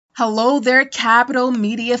Hello there, Capital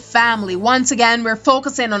Media family. Once again, we're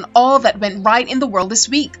focusing on all that went right in the world this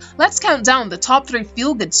week. Let's count down the top 3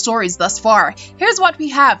 feel-good stories thus far. Here's what we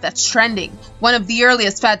have that's trending. One of the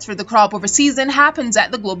earliest feds for the crop over season happens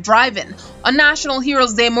at the Globe Drive-In. On National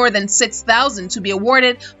Heroes Day, more than 6,000 to be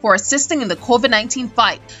awarded for assisting in the COVID-19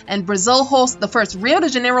 fight. And Brazil hosts the first Rio de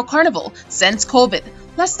Janeiro Carnival since COVID.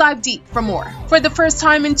 Let's dive deep for more. For the first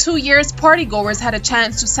time in 2 years, partygoers had a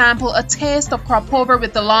chance to sample a taste of Cropover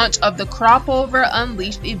with the launch of the Cropover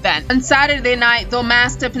Unleashed event. On Saturday night, though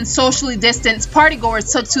masked up and socially distanced,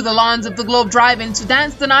 partygoers took to the lawns of the Globe Drive-In to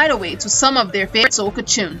dance the night away to some of their favorite soca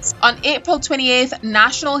tunes. On April 28th,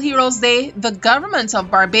 National Heroes Day, the government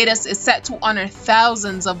of Barbados is set to honor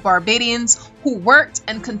thousands of Barbadians who worked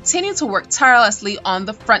and continue to work tirelessly on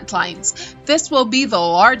the front lines. This will be the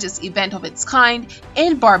largest event of its kind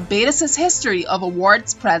in Barbados' history of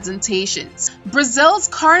awards presentations. Brazil's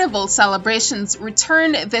Carnival celebrations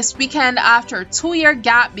returned this weekend after a 2-year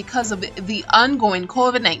gap because of the ongoing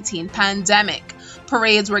COVID-19 pandemic.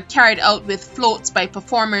 Parades were carried out with floats by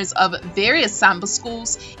performers of various samba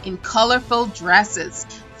schools in colorful dresses.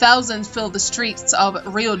 Thousands filled the streets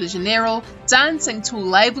of Rio de Janeiro, dancing to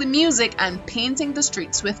lively music and painting the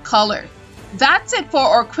streets with color. That's it for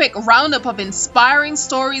our quick roundup of inspiring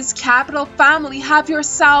stories. Capital family, have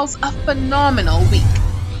yourselves a phenomenal week.